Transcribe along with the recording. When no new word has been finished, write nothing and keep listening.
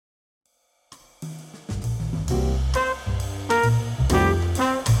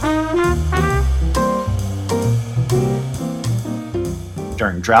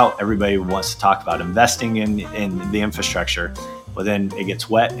during drought, everybody wants to talk about investing in the infrastructure. But then it gets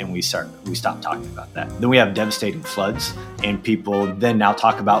wet and we stop talking about that. Then we have devastating floods, and people then now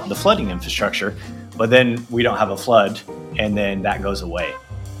talk about the flooding infrastructure, but then we don't have a flood, and then that goes away.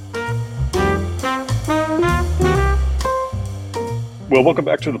 Well, welcome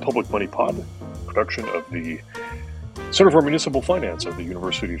back to the Public Money Pod, production of the Center for Municipal Finance at the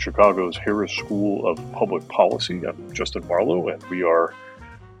University of Chicago's Harris School of Public Policy. I'm Justin Marlowe, and we are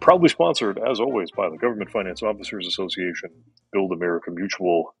proudly sponsored, as always, by the Government Finance Officers Association, Build America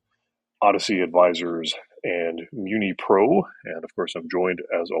Mutual, Odyssey Advisors, and Muni Pro. And of course, I'm joined,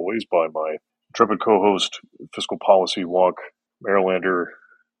 as always, by my intrepid co-host, fiscal policy wonk, Marylander,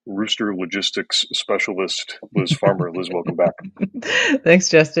 Rooster Logistics Specialist, Liz Farmer. Liz, welcome back. Thanks,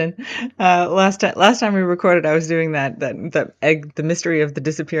 Justin. Last time we recorded, I was doing that egg, the mystery of the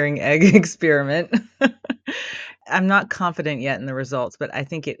disappearing egg experiment. I'm not confident yet in the results, but I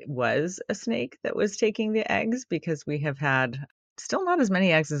think it was a snake that was taking the eggs, because we have had still not as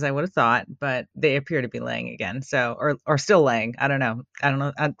many eggs as I would have thought, but they appear to be laying again. So, or still laying. I don't know.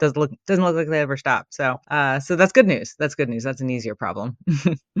 It doesn't look like they ever stopped. So that's good news. That's good news. That's an easier problem.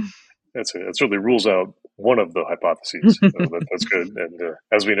 That certainly rules out one of the hypotheses. That's good. And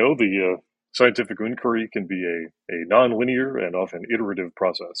as we know, the scientific inquiry can be a non-linear and often iterative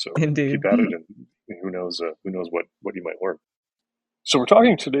process. So Indeed. Keep at it, and who knows what you might learn. So we're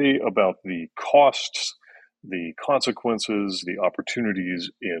talking today about the costs, the consequences, the opportunities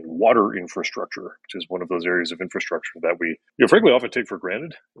in water infrastructure, which is one of those areas of infrastructure that we, frankly, often take for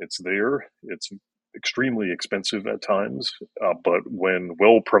granted. It's there. It's extremely expensive at times, but when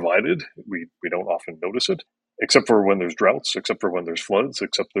well provided, we don't often notice it, except for when there's droughts, except for when there's floods,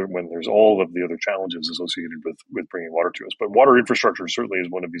 when there's all of the other challenges associated with bringing water to us. But water infrastructure certainly is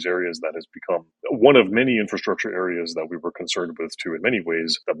one of these areas that has become one of many infrastructure areas that we were concerned with, too. In many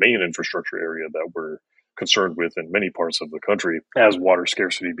ways, the main infrastructure area that we're concerned with in many parts of the country, as water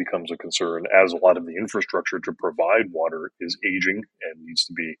scarcity becomes a concern, as a lot of the infrastructure to provide water is aging and needs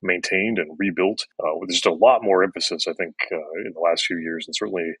to be maintained and rebuilt. There's just a lot more emphasis, I think, in the last few years, and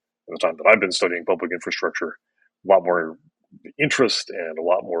certainly in the time that I've been studying public infrastructure, a lot more interest and a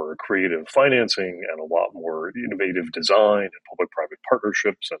lot more creative financing and a lot more innovative design and public-private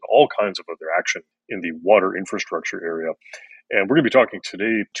partnerships and all kinds of other action in the water infrastructure area. And we're going to be talking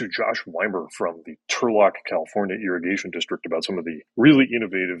today to Josh Weimer from the Turlock, California Irrigation District about some of the really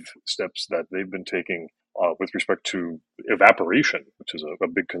innovative steps that they've been taking with respect to evaporation, which is a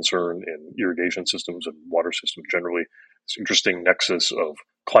big concern in irrigation systems and water systems generally. This interesting nexus of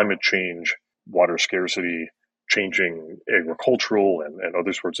climate change, water scarcity, changing agricultural and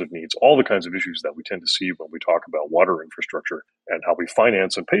other sorts of needs, all the kinds of issues that we tend to see when we talk about water infrastructure and how we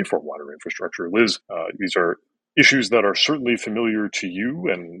finance and pay for water infrastructure. Liz, these are issues that are certainly familiar to you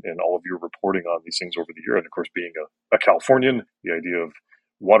and all of your reporting on these things over the year. And of course, being a Californian, the idea of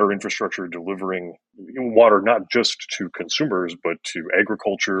water infrastructure delivering water not just to consumers, but to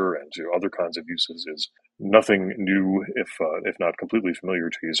agriculture and to other kinds of uses is nothing new, if not completely familiar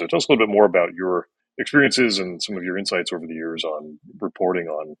to you. So tell us a little bit more about your experiences and some of your insights over the years on reporting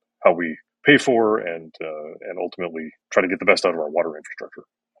on how we pay for and ultimately try to get the best out of our water infrastructure.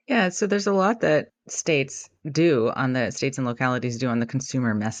 Yeah, so there's a lot that states and localities do on the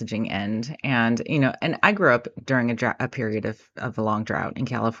consumer messaging end. And, and I grew up during a period of a long drought in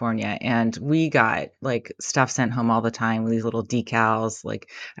California, and we got like stuff sent home all the time with these little decals. Like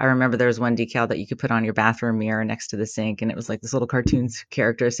I remember there was one decal that you could put on your bathroom mirror next to the sink, and it was like this little cartoon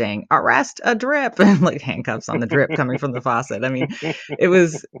character saying, "Arrest a drip," and like handcuffs on the drip coming from the faucet. I mean,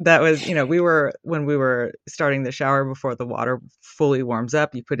 when we were starting the shower before the water fully warms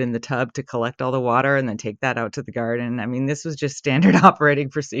up, you put in the tub to collect all the water and then take that out to the garden. I mean, this was just standard operating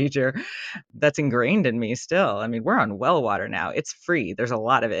procedure that's ingrained in me still. I mean, we're on well water now. It's free. There's a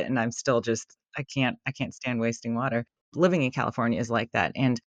lot of it. And I'm still I can't stand wasting water. Living in California is like that.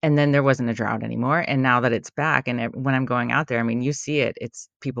 And then there wasn't a drought anymore. And now that it's back, and when I'm going out there, I mean, you see it. It's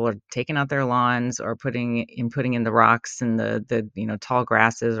people are taking out their lawns or putting in the rocks and the tall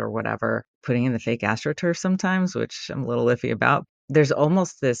grasses or whatever, putting in the fake astroturf sometimes, which I'm a little iffy about. There's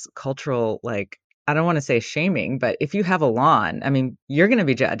almost this cultural, like, I don't want to say shaming, but if you have a lawn, I mean, you're going to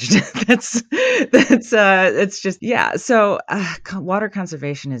be judged. It's just, yeah. So water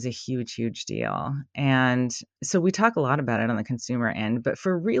conservation is a huge, huge deal. And so we talk a lot about it on the consumer end, but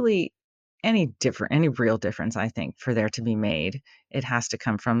for really any real difference, I think, for there to be made, it has to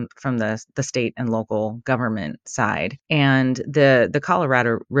come from the state and local government side. And the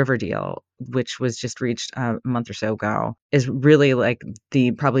Colorado River deal, which was just reached a month or so ago, is really like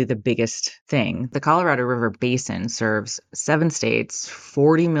probably the biggest thing. The Colorado River Basin serves 7 states,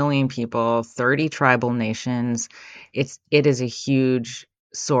 40 million people, 30 tribal nations. It is a huge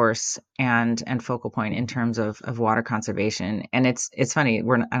source and focal point in terms of water conservation. And it's funny,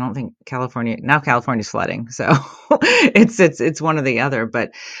 I don't think California's flooding, so it's one or the other,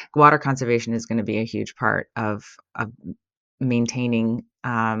 but water conservation is going to be a huge part of maintaining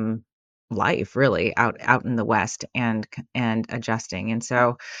life really out in the West and adjusting. And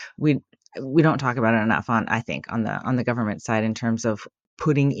so we don't talk about it enough I think on the government side in terms of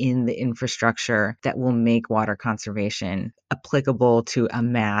putting in the infrastructure that will make water conservation applicable to a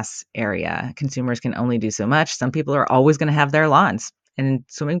mass area. Consumers can only do so much. Some people are always going to have their lawns and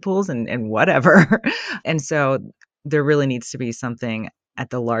swimming pools and whatever. And so there really needs to be something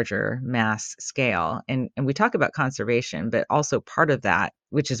at the larger mass scale. And we talk about conservation, but also part of that,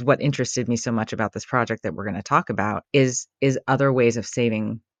 which is what interested me so much about this project that we're going to talk about, is other ways of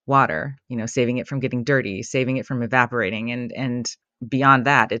saving water, saving it from getting dirty, saving it from evaporating, and beyond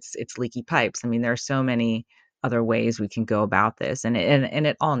that, it's leaky pipes. I mean, there are so many other ways we can go about this, and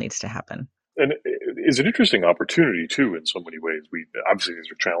it all needs to happen. And it's an interesting opportunity too, in so many ways. Obviously these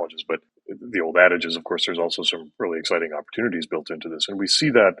are challenges, but the old adage is, of course, there's also some really exciting opportunities built into this. And we see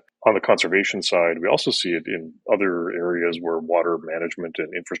that on the conservation side. We also see it in other areas where water management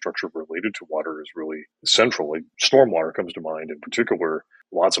and infrastructure related to water is really central. Like stormwater comes to mind in particular.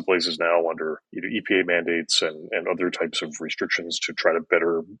 Lots of places now under EPA mandates and other types of restrictions to try to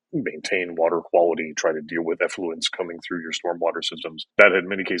better maintain water quality, try to deal with effluents coming through your stormwater systems. That in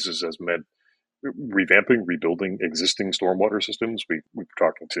many cases has meant revamping, rebuilding existing stormwater systems. We were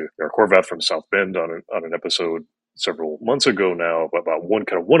talking to Corvath from South Bend on an episode several months ago now about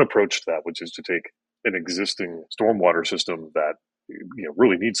one approach to that, which is to take an existing stormwater system that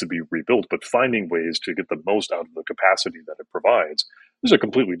really needs to be rebuilt, but finding ways to get the most out of the capacity that it provides. There's a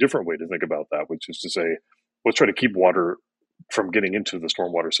completely different way to think about that, which is to say, let's try to keep water from getting into the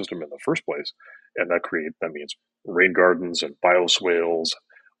stormwater system in the first place. And that means rain gardens and bioswales,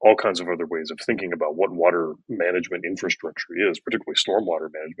 all kinds of other ways of thinking about what water management infrastructure is, particularly stormwater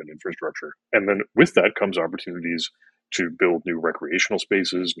management infrastructure. And then with that comes opportunities to build new recreational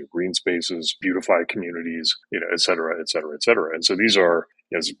spaces, new green spaces, beautify communities, et cetera, et cetera, et cetera. And so these are,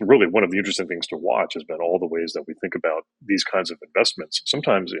 really one of the interesting things to watch has been all the ways that we think about these kinds of investments,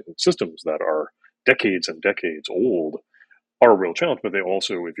 sometimes in systems that are decades and decades old, are a real challenge, but they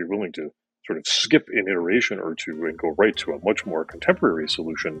also, if you're willing to sort of skip an iteration or two and go right to a much more contemporary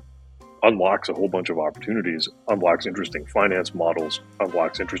solution, unlocks a whole bunch of opportunities, unlocks interesting finance models,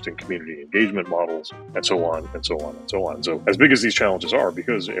 unlocks interesting community engagement models, and so on, and so on, and so on. So as big as these challenges are,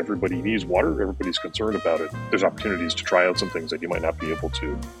 because everybody needs water, everybody's concerned about it, there's opportunities to try out some things that you might not be able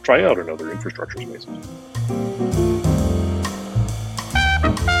to try out in other infrastructure spaces.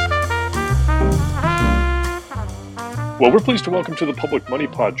 Well, we're pleased to welcome to the Public Money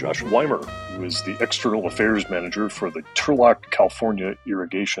Pod Josh Weimer, who is the External Affairs Manager for the Turlock, California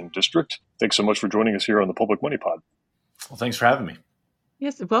Irrigation District. Thanks so much for joining us here on the Public Money Pod. Well, thanks for having me.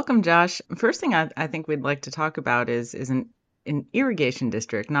 Yes, welcome, Josh. First thing I think we'd like to talk about is an irrigation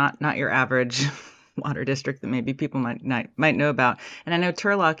district, not your average water district that maybe people might know about. And I know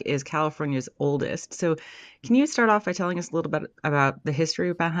Turlock is California's oldest. So can you start off by telling us a little bit about the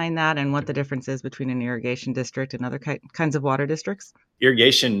history behind that and what the difference is between an irrigation district and other kinds of water districts?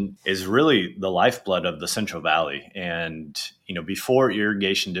 Irrigation is really the lifeblood of the Central Valley. And, before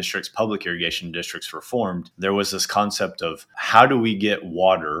irrigation districts, public irrigation districts were formed, there was this concept of how do we get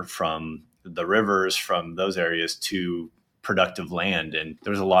water from the rivers, from those areas to productive land. And there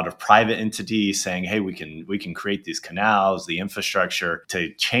was a lot of private entities saying, hey, we can create these canals, the infrastructure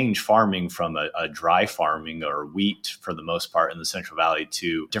to change farming from a dry farming or wheat for the most part in the Central Valley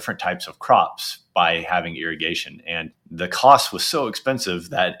to different types of crops by having irrigation. And the cost was so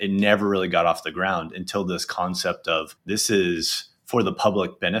expensive that it never really got off the ground until this concept of this is for the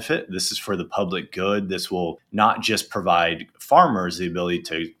public benefit. This is for the public good. This will not just provide farmers the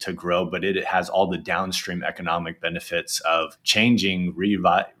ability to grow, but it has all the downstream economic benefits of changing,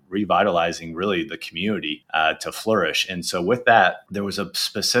 revitalizing really the community to flourish. And so with that, there was a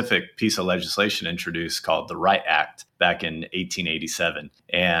specific piece of legislation introduced called the Right Act back in 1887.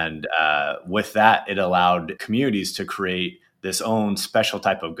 And with that, it allowed communities to create this own special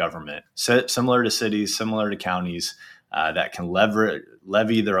type of government, similar to cities, similar to counties, that can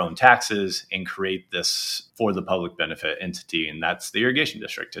levy their own taxes and create this for the public benefit entity, and that's the Irrigation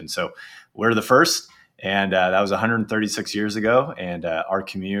District. And so we're the first. And that was 136 years ago. And our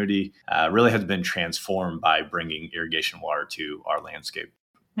community really has been transformed by bringing irrigation water to our landscape.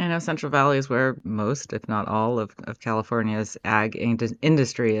 I know Central Valley is where most, if not all, of California's ag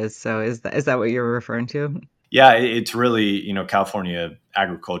industry is. So is that what you're referring to? Yeah, it's really, California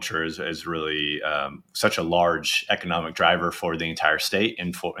agriculture is really such a large economic driver for the entire state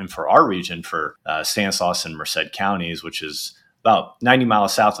and for our region, for Stanislaus and Merced counties, which is about 90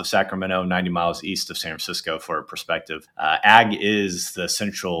 miles south of Sacramento, 90 miles east of San Francisco, for perspective. Ag is the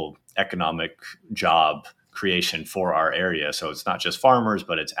central economic job creation for our area. So it's not just farmers,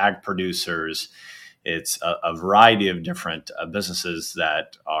 but it's ag producers. It's a variety of different businesses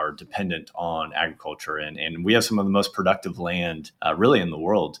that are dependent on agriculture. And we have some of the most productive land really in the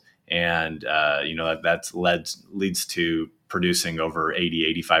world. And, that leads to producing over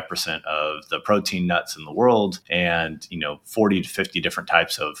 85% of the protein nuts in the world, and 40 to 50 different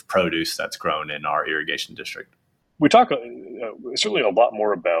types of produce that's grown in our irrigation district. We talk certainly a lot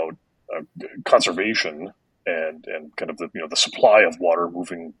more about conservation and kind of the supply of water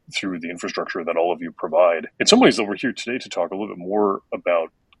moving through the infrastructure that all of you provide. In some ways, though, we're here today to talk a little bit more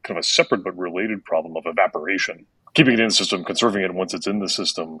about kind of a separate but related problem of evaporation. Keeping it in the system, conserving it once it's in the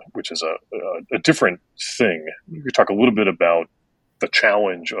system, which is a different thing. We could talk a little bit about the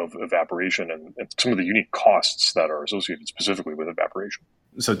challenge of evaporation and some of the unique costs that are associated specifically with evaporation.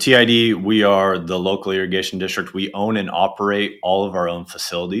 So TID, we are the local irrigation district. We own and operate all of our own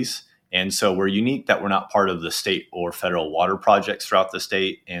facilities. And so we're unique that we're not part of the state or federal water projects throughout the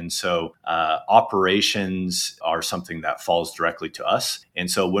state. And so operations are something that falls directly to us.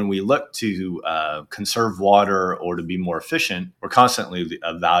 And so when we look to conserve water or to be more efficient, we're constantly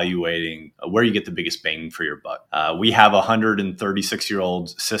evaluating where you get the biggest bang for your buck. We have a 136-year-old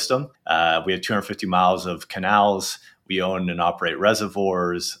system. We have 250 miles of canals. We own and operate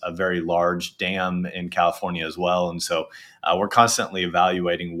reservoirs, a very large dam in California as well. And so we're constantly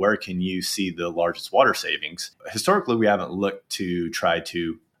evaluating where can you see the largest water savings. Historically, we haven't looked to try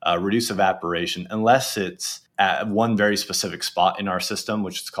to reduce evaporation unless it's at one very specific spot in our system,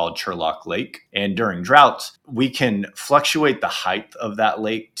 which is called Turlock Lake. And during droughts, we can fluctuate the height of that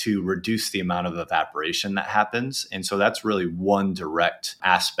lake to reduce the amount of evaporation that happens. And so that's really one direct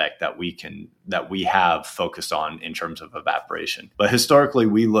aspect that we have focused on in terms of evaporation. But historically,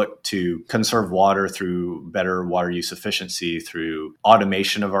 we look to conserve water through better water use efficiency, through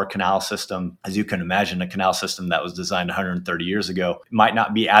automation of our canal system. As you can imagine, a canal system that was designed 130 years ago might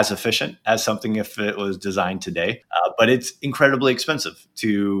not be as efficient as something if it was designed today, but it's incredibly expensive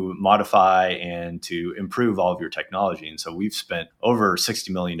to modify and to improve all of your technology. And so we've spent over $60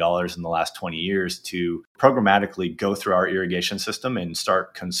 million in the last 20 years to programmatically go through our irrigation system and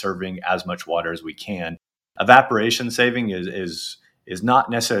start conserving as much water as we can. Evaporation saving is not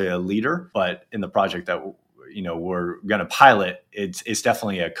necessarily a leader, but in the project that we're going to pilot, it's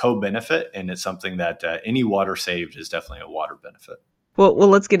definitely a co-benefit, and it's something that any water saved is definitely a water benefit. Well,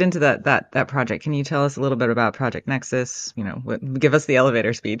 let's get into that project. Can you tell us a little bit about Project Nexus? Give us the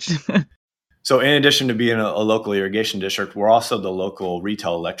elevator speech. So in addition to being a local irrigation district, we're also the local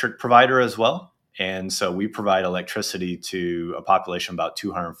retail electric provider as well. And so we provide electricity to a population of about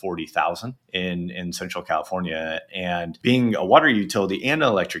 240,000 in Central California. And being a water utility and an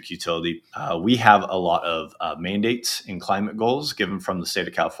electric utility, we have a lot of mandates and climate goals given from the state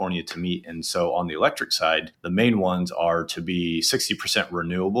of California to meet. And so on the electric side, the main ones are to be 60%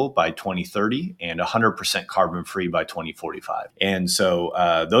 renewable by 2030 and 100% carbon free by 2045. And so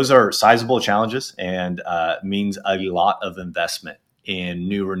those are sizable challenges and means a lot of investment in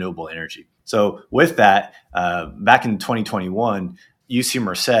new renewable energy. So with that, back in 2021, UC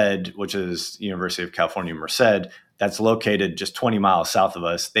Merced, which is University of California, Merced, that's located just 20 miles south of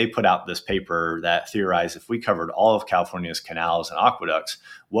us, they put out this paper that theorized if we covered all of California's canals and aqueducts,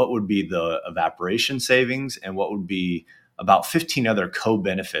 what would be the evaporation savings and what would be about 15 other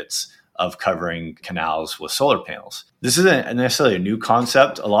co-benefits of covering canals with solar panels. This isn't necessarily a new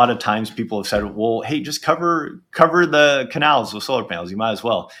concept. A lot of times people have said, well, hey, just cover the canals with solar panels. You might as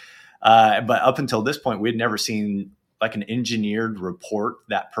well. But up until this point, we had never seen like an engineered report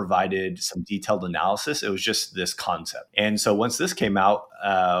that provided some detailed analysis. It was just this concept. And so once this came out,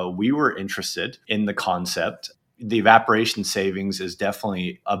 we were interested in the concept. The evaporation savings is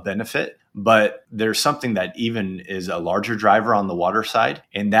definitely a benefit, but there's something that even is a larger driver on the water side,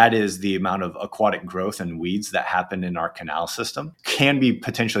 and that is the amount of aquatic growth and weeds that happen in our canal system can be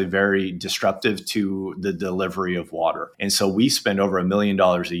potentially very disruptive to the delivery of water. And so we spend over $1 million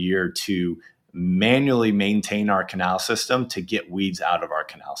a year to manually maintain our canal system to get weeds out of our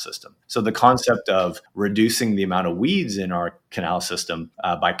canal system. So the concept of reducing the amount of weeds in our canal system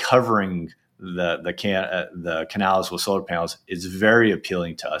by covering the canals with solar panels is very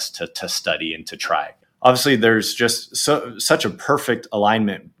appealing to us to study and to try. Obviously, there's just such a perfect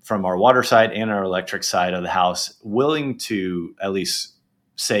alignment from our water side and our electric side of the house, willing to at least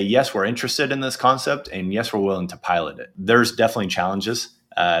say, yes, we're interested in this concept, and yes, we're willing to pilot it. There's definitely challenges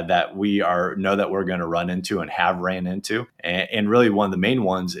that we know that we're going to run into and have ran into. And really one of the main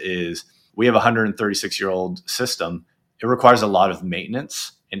ones is we have a 136-year-old system. It requires a lot of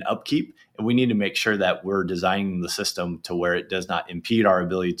maintenance and upkeep. And we need to make sure that we're designing the system to where it does not impede our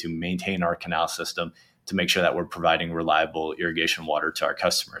ability to maintain our canal system, to make sure that we're providing reliable irrigation water to our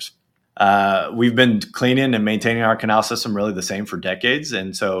customers. We've been cleaning and maintaining our canal system really the same for decades.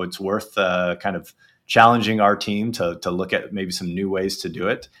 And so it's worth kind of challenging our team to look at maybe some new ways to do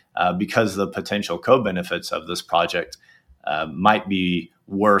it because the potential co-benefits of this project might be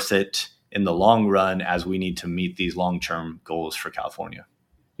worth it in the long run as we need to meet these long-term goals for California.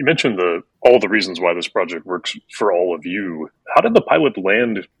 You mentioned all the reasons why this project works for all of you. How did the pilot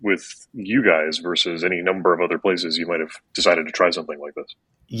land with you guys versus any number of other places you might have decided to try something like this?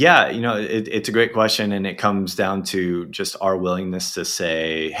 Yeah, it's a great question, and it comes down to just our willingness to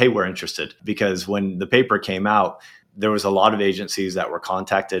say, hey, we're interested. Because when the paper came out, there was a lot of agencies that were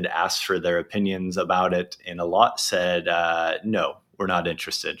contacted, asked for their opinions about it, and a lot said, no, we're not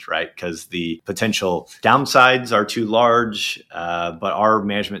interested, right? Because the potential downsides are too large. But our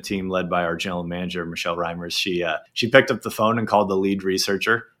management team, led by our general manager, Michelle Reimers, she picked up the phone and called the lead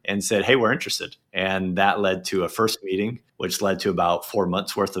researcher and said, hey, we're interested. And that led to a first meeting, which led to about 4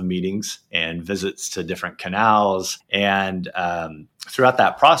 months worth of meetings and visits to different canals. And throughout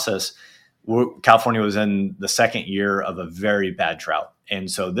that process, California was in the second year of a very bad drought. And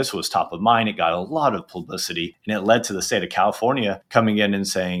so this was top of mind. It got a lot of publicity, and it led to the state of California coming in and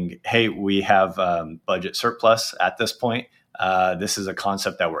saying, hey, we have budget surplus at this point. This is a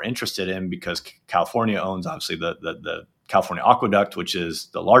concept that we're interested in because California owns, obviously, the California Aqueduct, which is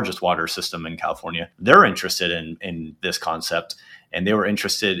the largest water system in California. They're interested in this concept, and they were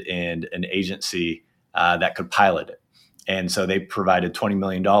interested in an agency that could pilot it. And so they provided $20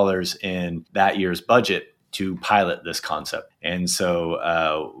 million in that year's budget to pilot this concept. And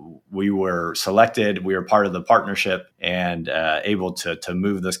so we were selected, we were part of the partnership and able to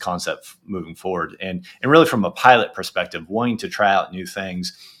move this concept moving forward. And really from a pilot perspective, wanting to try out new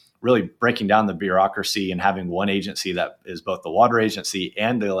things, really breaking down the bureaucracy and having one agency that is both the water agency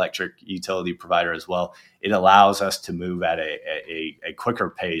and the electric utility provider as well, it allows us to move at a quicker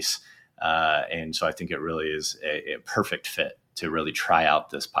pace. And so I think it really is a perfect fit to really try out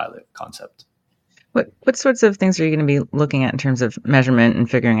this pilot concept. What sorts of things are you going to be looking at in terms of measurement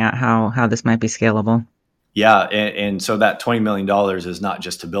and figuring out how this might be scalable? Yeah, and so that $20 million is not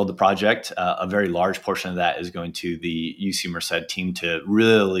just to build the project. A very large portion of that is going to the UC Merced team to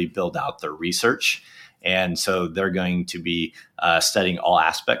really build out their research. And so they're going to be studying all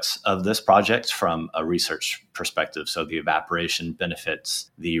aspects of this project from a research perspective. So the evaporation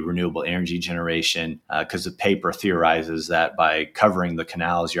benefits, the renewable energy generation, because the paper theorizes that by covering the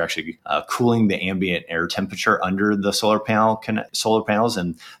canals, you're actually cooling the ambient air temperature under the solar panels,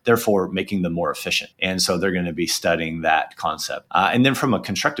 and therefore making them more efficient. And so they're going to be studying that concept. And then from a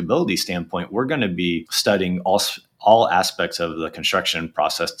constructability standpoint, we're going to be studying all aspects of the construction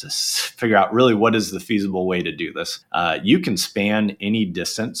process to figure out really what is the feasible way to do this. You can span any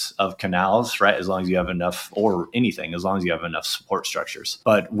distance of canals, right? As long as you have enough, or anything, as long as you have enough support structures.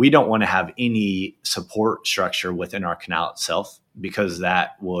 But we don't want to have any support structure within our canal itself, because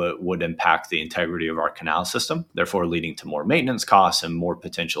that would impact the integrity of our canal system, therefore leading to more maintenance costs and more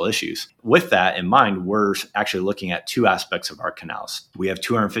potential issues. With that in mind, we're actually looking at two aspects of our canals. We have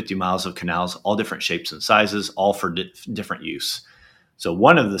 250 miles of canals, all different shapes and sizes, all for different use. So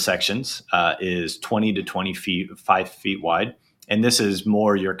one of the sections is 20 to 25 feet wide. And this is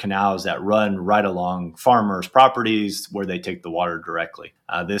more your canals that run right along farmers' properties where they take the water directly.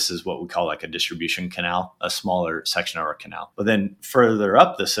 This is what we call like a distribution canal, a smaller section of our canal. But then further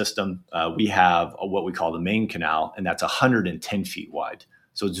up the system, we have what we call the main canal, and that's 110 feet wide.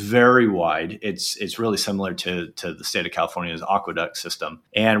 So it's very wide. It's really similar to the state of California's aqueduct system.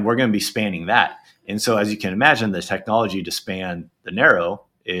 And we're going to be spanning that. And so as you can imagine, the technology to span the narrow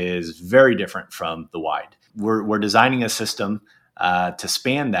is very different from the wide. We're designing a system to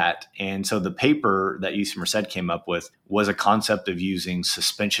span that. And so the paper that UC Merced came up with was a concept of using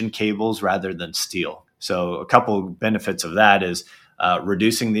suspension cables rather than steel. So a couple of benefits of that is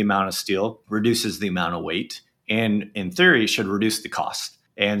reducing the amount of steel, reduces the amount of weight, and in theory should reduce the cost.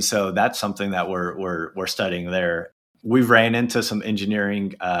 And so that's something that we're studying there. We've ran into some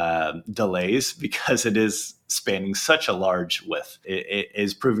engineering delays because it is spanning such a large width. It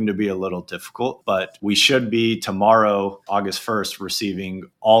is proving to be a little difficult, but we should be tomorrow, August 1st, receiving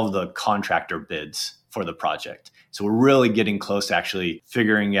all of the contractor bids for the project. So we're really getting close to actually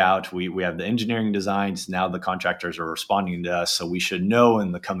figuring out, we have the engineering designs, now the contractors are responding to us. So we should know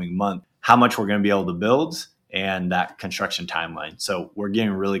in the coming month how much we're going to be able to build and that construction timeline. So we're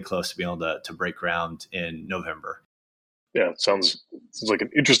getting really close to being able to break ground in November. Yeah, it sounds like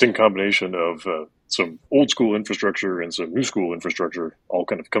an interesting combination of some old school infrastructure and some new school infrastructure all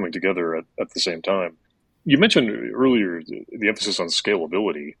kind of coming together at the same time. You mentioned earlier the emphasis on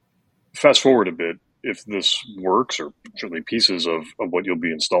scalability. Fast forward a bit, if this works, or certainly pieces of what you'll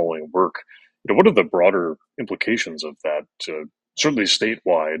be installing work, what are the broader implications of that, certainly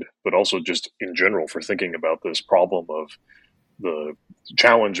statewide, but also just in general for thinking about this problem of the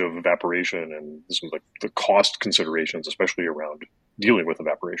challenge of evaporation and some of the cost considerations, especially around dealing with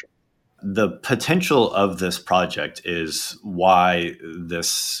evaporation? The potential of this project is why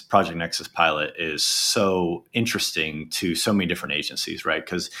this Project Nexus pilot is so interesting to so many different agencies, right?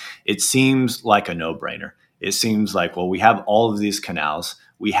 Because it seems like a no-brainer. It seems like, well, we have all of these canals.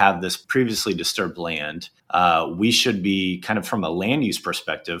 We have this previously disturbed land. We should be kind of from a land use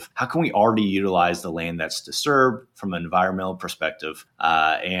perspective, how can we already utilize the land that's disturbed from an environmental perspective?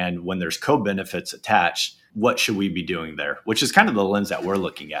 And when there's co-benefits attached, what should we be doing there? Which is kind of the lens that we're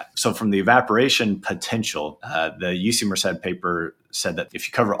looking at. So from the evaporation potential, the UC Merced paper said that if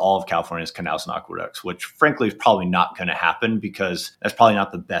you cover all of California's canals and aqueducts, which frankly is probably not going to happen because that's probably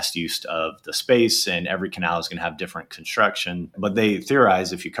not the best use of the space and every canal is going to have different construction. But they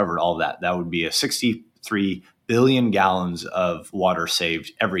theorize if you covered all that, that would be a 63 billion gallons of water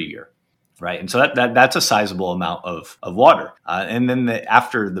saved every year. Right. And so that's a sizable amount of water. And then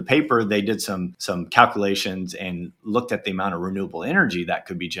after the paper, they did some calculations and looked at the amount of renewable energy that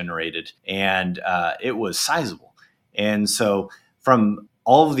could be generated. And it was sizable. And so from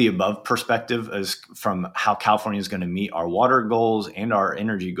all of the above perspective, as from how California is going to meet our water goals and our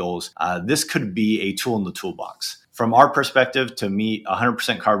energy goals, this could be a tool in the toolbox. From our perspective, to meet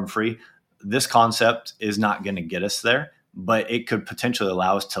 100% carbon free, this concept is not going to get us there. But it could potentially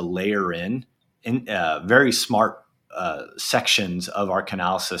allow us to layer in very smart sections of our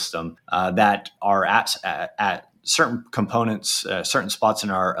canal system that are at certain components, certain spots in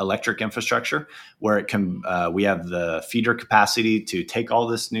our electric infrastructure where it can. We have the feeder capacity to take all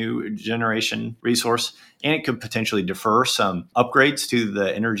this new generation resource, and it could potentially defer some upgrades to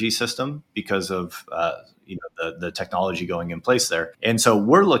the energy system because of the technology going in place there. And so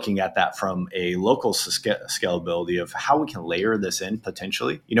we're looking at that from a local scalability of how we can layer this in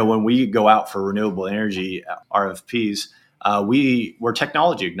potentially. When we go out for renewable energy RFPs, we're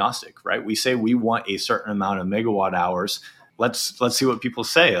technology agnostic, right? We say we want a certain amount of megawatt hours. Let's see what people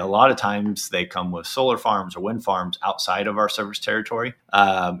say. A lot of times they come with solar farms or wind farms outside of our service territory.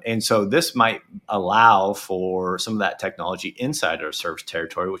 And so this might allow for some of that technology inside our service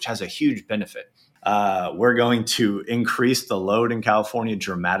territory, which has a huge benefit. We're going to increase the load in California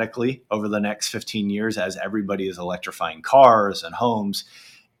dramatically over the next 15 years as everybody is electrifying cars and homes.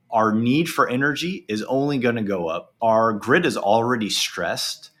 Our need for energy is only going to go up. Our grid is already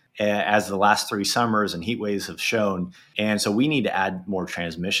stressed as the last 3 summers and heat waves have shown. And so we need to add more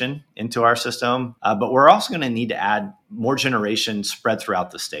transmission into our system, but we're also going to need to add more generation spread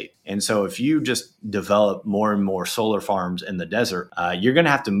throughout the state. And so if you just develop more and more solar farms in the desert, you're going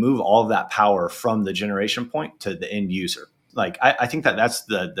to have to move all of that power from the generation point to the end user. Like, I think that's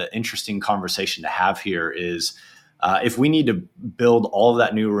the interesting conversation to have here is, if we need to build all of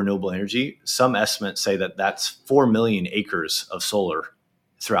that new renewable energy, some estimates say that that's 4 million acres of solar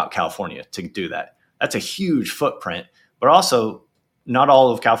throughout California to do that. That's a huge footprint, but also not all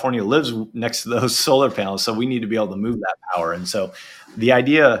of California lives next to those solar panels. So we need to be able to move that power. And so the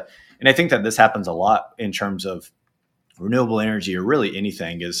idea, and I think that this happens a lot in terms of renewable energy or really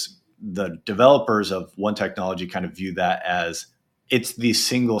anything, is the developers of one technology kind of view that as it's the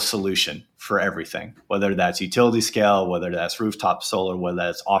single solution for everything, whether that's utility scale, whether that's rooftop solar, whether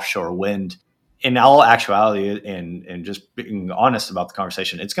that's offshore wind. In all actuality, and just being honest about the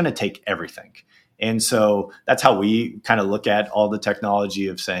conversation, it's going to take everything. And so that's how we kind of look at all the technology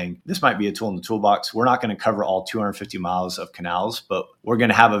of saying this might be a tool in the toolbox. We're not going to cover all 250 miles of canals, but we're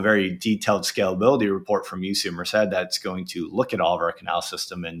going to have a very detailed scalability report from UC Merced that's going to look at all of our canal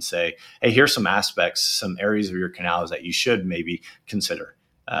system and say, hey, here's some aspects, some areas of your canals that you should maybe consider.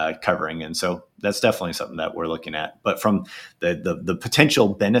 covering. And so that's definitely something that we're looking at. But from the potential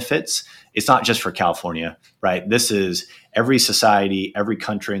benefits, it's not just for California, right? This is every society, every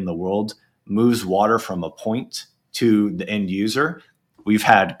country in the world moves water from a point to the end user. We've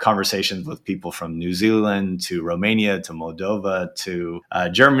had conversations with people from New Zealand to Romania to Moldova to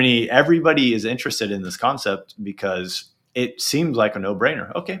Germany. Everybody is interested in this concept because it seems like a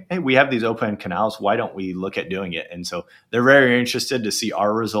no-brainer. Okay, hey, we have these open canals. Why don't we look at doing it? And so they're very interested to see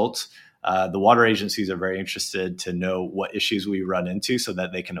our results. The water agencies are very interested to know what issues we run into so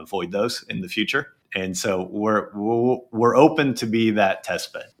that they can avoid those in the future. And so we're open to be that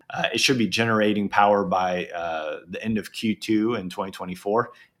test bed. It should be generating power by the end of Q2 in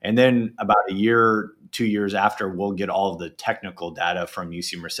 2024. And then about a year, 2 years after, we'll get all of the technical data from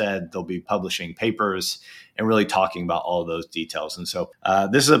UC Merced. They'll be publishing papers and really talking about all of those details. And so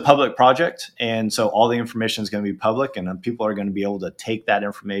this is a public project. And so all the information is going to be public, and people are going to be able to take that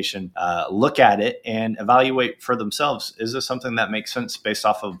information, look at it, and evaluate for themselves. Is this something that makes sense based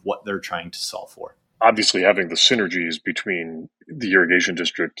off of what they're trying to solve for? Obviously, having the synergies between the irrigation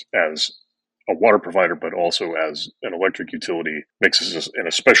district as a water provider, but also as an electric utility, makes this an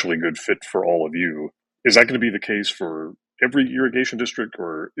especially good fit for all of you. Is that going to be the case for every irrigation district,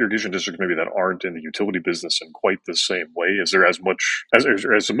 or irrigation districts maybe that aren't in the utility business in quite the same way? Is there as much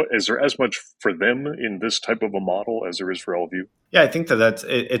for them in this type of a model as there is for all of you? Yeah, I think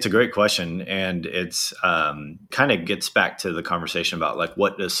it's a great question, and it's kind of gets back to the conversation about like,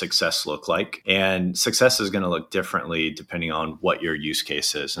 what does success look like? And success is going to look differently depending on what your use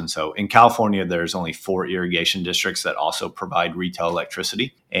case is. And so in California, there's only 4 irrigation districts that also provide retail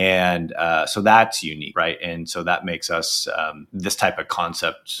electricity. And so that's unique, right? And so that makes us this type of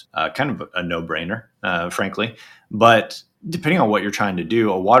concept kind of a no-brainer, frankly. But depending on what you're trying to do,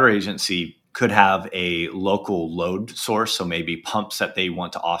 a water agency could have a local load source. So maybe pumps that they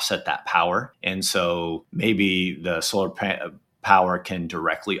want to offset that power. And so maybe the solar power can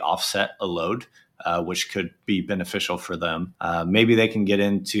directly offset a load, which could be beneficial for them. Maybe they can get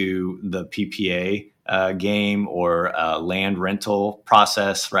into the PPA game or land rental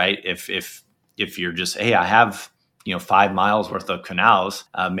process, right? If you're just, hey, I have 5 miles worth of canals,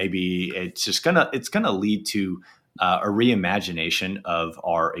 maybe it's gonna lead to a reimagination of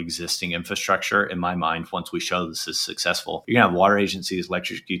our existing infrastructure. In my mind, once we show this is successful, you're gonna have water agencies,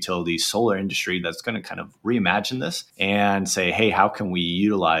 electric utilities, solar industry that's going to kind of reimagine this and say, hey, how can we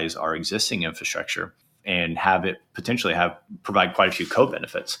utilize our existing infrastructure and have it potentially provide quite a few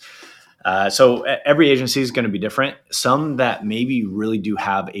co-benefits. So every agency is going to be different. Some that maybe really do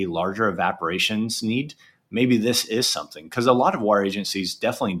have a larger evaporations need, maybe this is something, because a lot of water agencies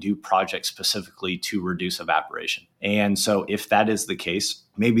definitely do projects specifically to reduce evaporation. And so if that is the case,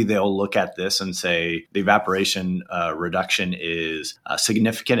 maybe they'll look at this and say the evaporation reduction is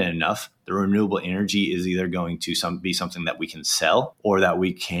significant enough. The renewable energy is either going to be something that we can sell or that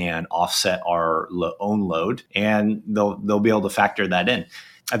we can offset our own load, and they'll be able to factor that in.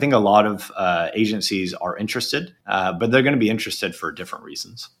 I think a lot of agencies are interested, but they're going to be interested for different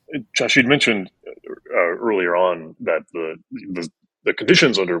reasons. Josh, you'd mentioned earlier on that the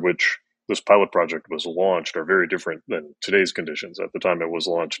conditions under which this pilot project was launched are very different than today's conditions. At the time it was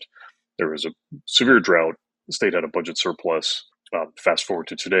launched, there was a severe drought. The state had a budget surplus. Fast forward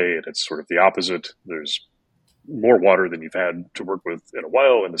to today, and it's sort of the opposite. There's more water than you've had to work with in a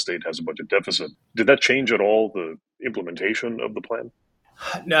while, and the state has a budget deficit. Did that change at all the implementation of the plan?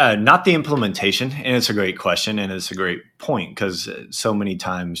 Not the implementation. And it's a great question. And it's a great point, because so many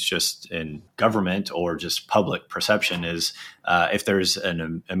times just in government or just public perception is if there's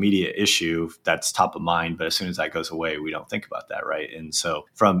an immediate issue, that's top of mind. But as soon as that goes away, we don't think about that. Right. And so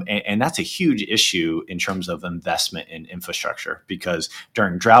and that's a huge issue in terms of investment in infrastructure, because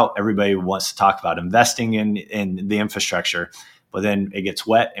during drought, everybody wants to talk about investing in the infrastructure. But then it gets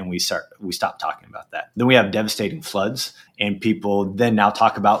wet and we stop talking about that. Then we have devastating floods, and people then now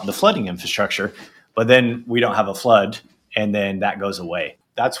talk about the flooding infrastructure, but then we don't have a flood, and then that goes away.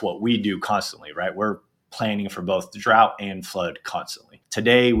 That's what we do constantly, right? We're planning for both drought and flood constantly.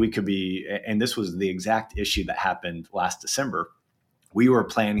 Today we could be, and this was the exact issue that happened last December. We were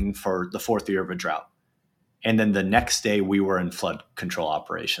planning for the 4th year of a drought. And then the next day we were in flood control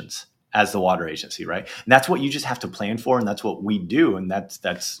operations as the water agency, right? And that's what you just have to plan for, and that's what we do, and that's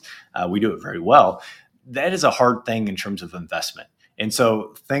we do it very well. That is a hard thing in terms of investment. And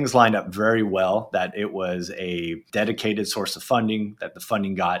so things lined up very well that it was a dedicated source of funding, that the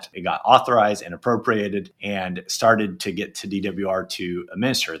funding got authorized and appropriated and started to get to DWR to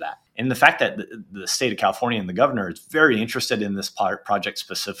administer that. And the fact that the state of California and the governor is very interested in this project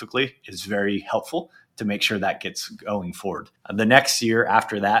specifically is very helpful to make sure that gets going forward. The next year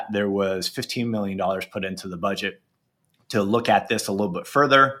after that, there was $15 million put into the budget to look at this a little bit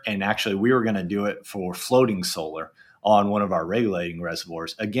further. And actually, we were going to do it for floating solar on one of our regulating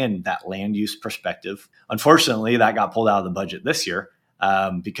reservoirs. Again, that land use perspective. Unfortunately, that got pulled out of the budget this year.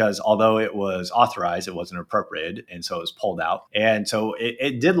 Because although it was authorized, it wasn't appropriated. And so it was pulled out. And so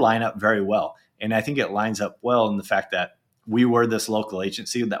it did line up very well. And I think it lines up well in the fact that we were this local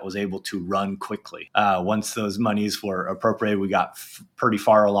agency that was able to run quickly. Once those monies were appropriated, we got pretty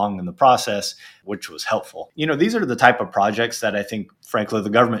far along in the process, which was helpful. These are the type of projects that I think, frankly, the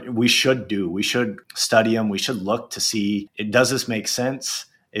government, we should do. We should study them. We should look to see, does this make sense?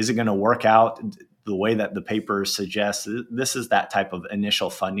 Is it going to work out the way that the paper suggests? This is that type of initial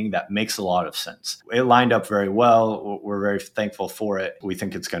funding that makes a lot of sense. It lined up very well. We're very thankful for it. We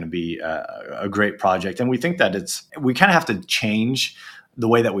think it's going to be a great project. And we think that we kind of have to change the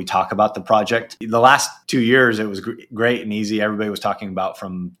way that we talk about the project. The last 2 years, it was great and easy. Everybody was talking about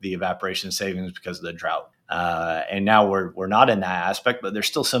from the evaporation savings because of the drought. And now we're not in that aspect, but there's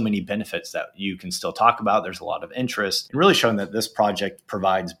still so many benefits that you can still talk about. There's a lot of interest, and really showing that this project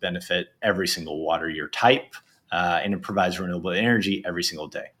provides benefit every single water year type, and it provides renewable energy every single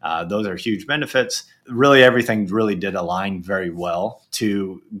day. Those are huge benefits. Really, everything really did align very well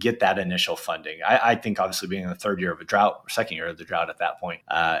to get that initial funding. I think obviously being in the third year of a drought, or second year of the drought at that point,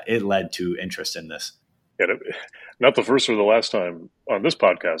 it led to interest in this. Yeah, not the first or the last time on this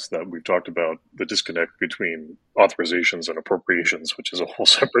podcast that we've talked about the disconnect between authorizations and appropriations, which is a whole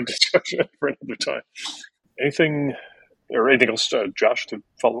separate discussion for another time. Anything else, Josh, to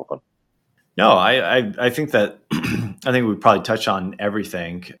follow up on? No, I think that I think we probably touched on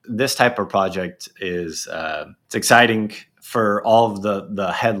everything. This type of project is it's exciting for all of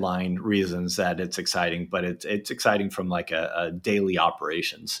the headline reasons that it's exciting, but it's exciting from like a daily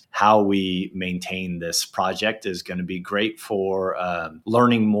operations. How we maintain this project is going to be great for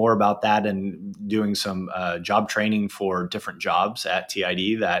learning more about that and doing some job training for different jobs at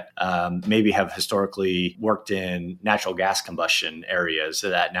TID that maybe have historically worked in natural gas combustion areas, so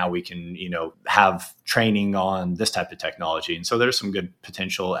that now we can, have training on this type of technology. And so there's some good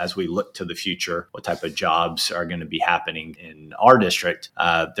potential as we look to the future, what type of jobs are going to be happening in our district.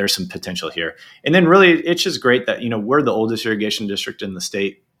 There's some potential here. And then really, it's just great that, we're the oldest irrigation district in the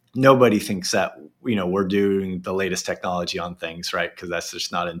state. Nobody thinks that, we're doing the latest technology on things, right? Because that's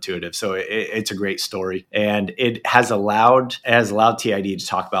just not intuitive. So it's a great story. And it has allowed TID to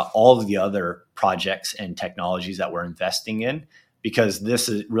talk about all of the other projects and technologies that we're investing in, because this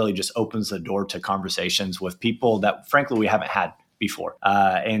really just opens the door to conversations with people that, frankly, we haven't had before.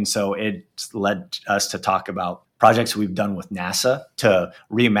 And so it's led us to talk about projects we've done with NASA to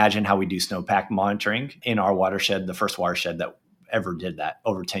reimagine how we do snowpack monitoring in our watershed, the first watershed that ever did that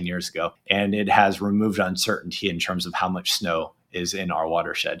over 10 years ago. And it has removed uncertainty in terms of how much snow is in our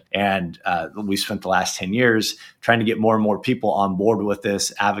watershed. And we spent the last 10 years trying to get more and more people on board with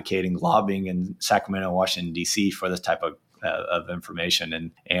this, advocating, lobbying in Sacramento and Washington, D.C. for this type of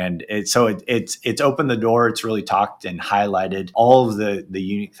information. And it's opened the door. It's really talked and highlighted all of the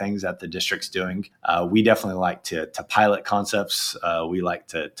unique things that the district's doing. We definitely like to pilot concepts. We like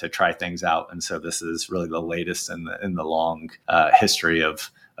to try things out. And so this is really the latest in the long history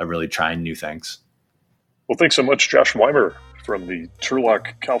of really trying new things. Well, thanks so much, Josh Weimer from the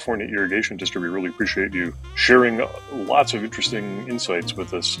Turlock, California Irrigation District. We really appreciate you sharing lots of interesting insights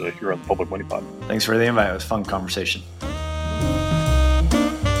with us here on the Public Money Pod. Thanks for the invite. It was a fun conversation.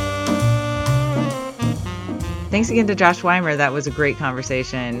 Thanks again to Josh Weimer. That was a great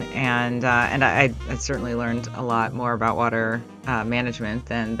conversation, and I certainly learned a lot more about water management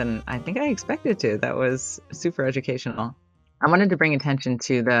than I think I expected to. That was super educational. I wanted to bring attention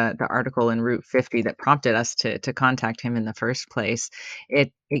to the article in Route 50 that prompted us to contact him in the first place.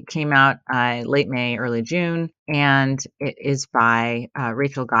 It came out late May, early June, and it is by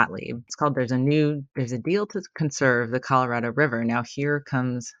Rachel Gottlieb. It's called "There's a Deal to Conserve the Colorado River. Now Here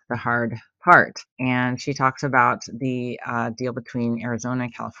Comes the Hard Part." And she talks about the deal between Arizona,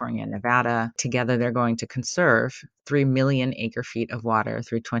 California, and Nevada. Together, they're going to conserve 3 million acre feet of water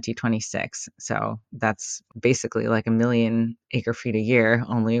through 2026. So that's basically like 1 million acre feet a year,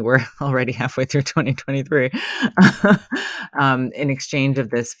 only we're already halfway through 2023. In exchange of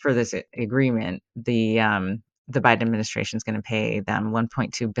this agreement, the Biden administration is going to pay them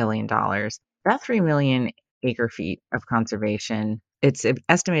 $1.2 billion. That 3 million acre feet of conservation, it's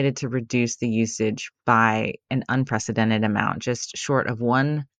estimated to reduce the usage by an unprecedented amount, just short of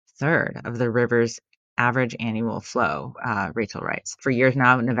 1/3 of the river's average annual flow, Rachel writes. For years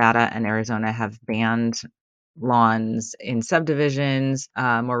now, Nevada and Arizona have banned lawns in subdivisions.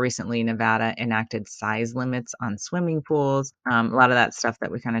 More recently, Nevada enacted size limits on swimming pools. A lot of that stuff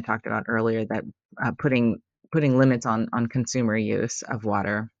that we kind of talked about earlier, that putting limits on consumer use of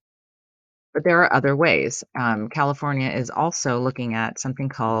water. But there are other ways. California is also looking at something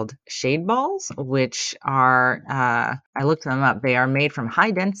called shade balls, which are, I looked them up. They are made from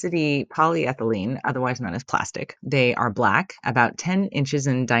high density polyethylene, otherwise known as plastic. They are black, about 10 inches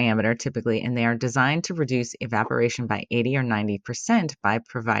in diameter typically, and they are designed to reduce evaporation by 80 or 90% by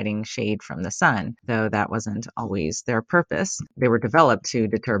providing shade from the sun, though that wasn't always their purpose. They were developed to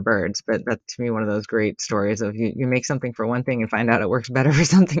deter birds, but that's to me one of those great stories of you make something for one thing and find out it works better for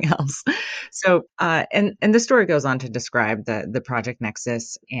something else. So, and the story goes on to describe the Project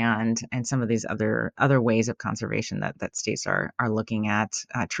Nexus and some of these other ways of conservation that states are looking at.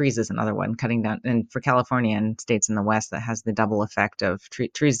 Trees is another one, cutting down, and for California and states in the West, that has the double effect of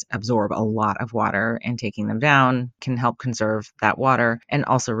trees absorb a lot of water, and taking them down can help conserve that water and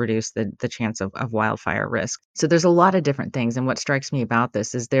also reduce the chance of wildfire risk. So there's a lot of different things, and what strikes me about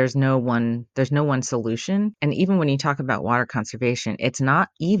this is there's no one solution. And even when you talk about water conservation, it's not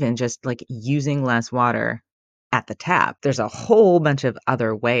even just like using less water at the tap. There's a whole bunch of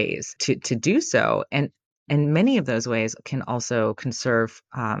other ways to do so, and many of those ways can also conserve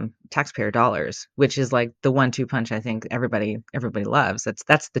taxpayer dollars, which is like the 1-2 punch I think everybody loves.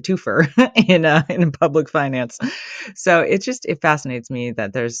 That's the twofer in public finance. So it fascinates me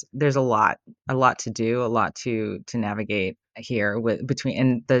that there's a lot to do, a lot to navigate here between,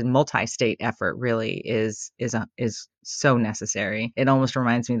 and the multi-state effort really is so necessary. It almost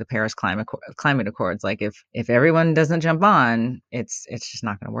reminds me of the Paris climate accords. Like if everyone doesn't jump on, it's just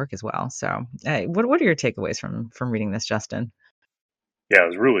not going to work as well. So what are your takeaways from reading this, Justin? Yeah, it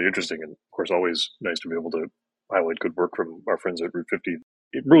was really interesting, and of course, always nice to be able to highlight good work from our friends at Route 50.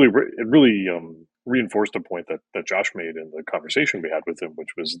 It really reinforced a point that Josh made in the conversation we had with him,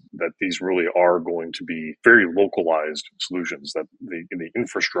 which was that these really are going to be very localized solutions. That the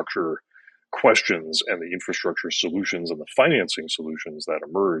infrastructure questions and the infrastructure solutions and the financing solutions that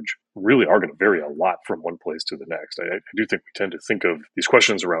emerge really are going to vary a lot from one place to the next. I do think we tend to think of these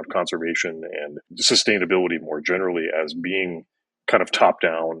questions around conservation and sustainability more generally as being kind of top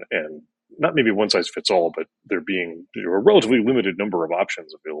down and not maybe one size fits all, but there being a relatively limited number of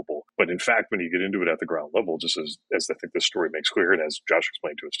options available. But in fact, when you get into it at the ground level, just as I think this story makes clear, and as Josh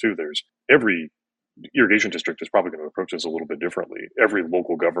explained to us too, there's every irrigation district is probably going to approach this a little bit differently. Every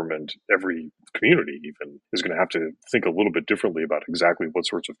local government, every community even, is going to have to think a little bit differently about exactly what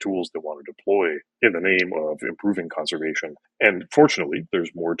sorts of tools they want to deploy in the name of improving conservation. And fortunately,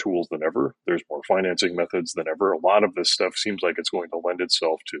 there's more tools than ever. There's more financing methods than ever. A lot of this stuff seems like it's going to lend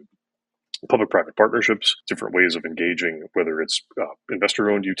itself to public-private partnerships, different ways of engaging, whether it's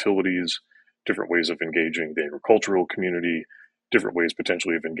investor-owned utilities, different ways of engaging the agricultural community, different ways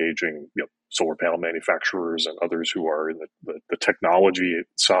potentially of engaging solar panel manufacturers and others who are in the technology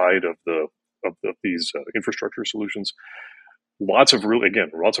side of these infrastructure solutions. Lots of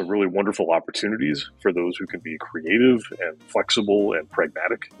really wonderful opportunities for those who can be creative and flexible and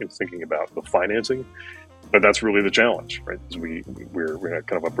pragmatic in thinking about the financing. But that's really the challenge, right? We're in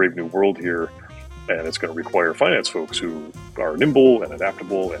kind of a brave new world here, and it's going to require finance folks who are nimble and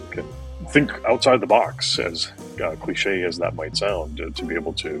adaptable and can think outside the box, as cliche as that might sound, to be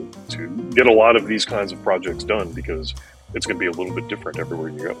able to get a lot of these kinds of projects done, because it's going to be a little bit different everywhere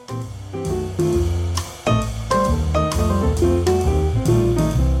you go.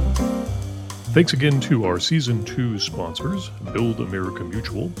 Thanks again to our Season 2 sponsors, Build America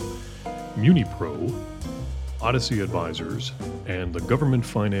Mutual, MuniPro, Odyssey Advisors, and the Government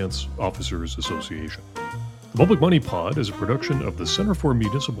Finance Officers Association. The Public Money Pod is a production of the Center for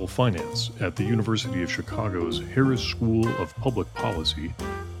Municipal Finance at the University of Chicago's Harris School of Public Policy,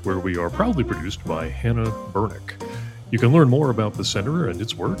 where we are proudly produced by Hannah Bernick. You can learn more about the center and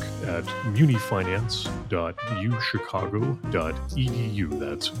its work at munifinance.uchicago.edu.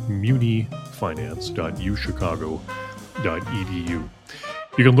 That's munifinance.uchicago.edu.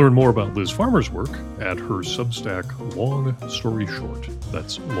 You can learn more about Liz Farmer's work at her Substack Long Story Short.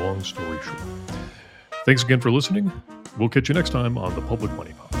 That's Long Story Short. Thanks again for listening. We'll catch you next time on the Public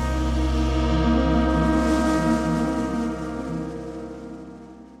Money Pod.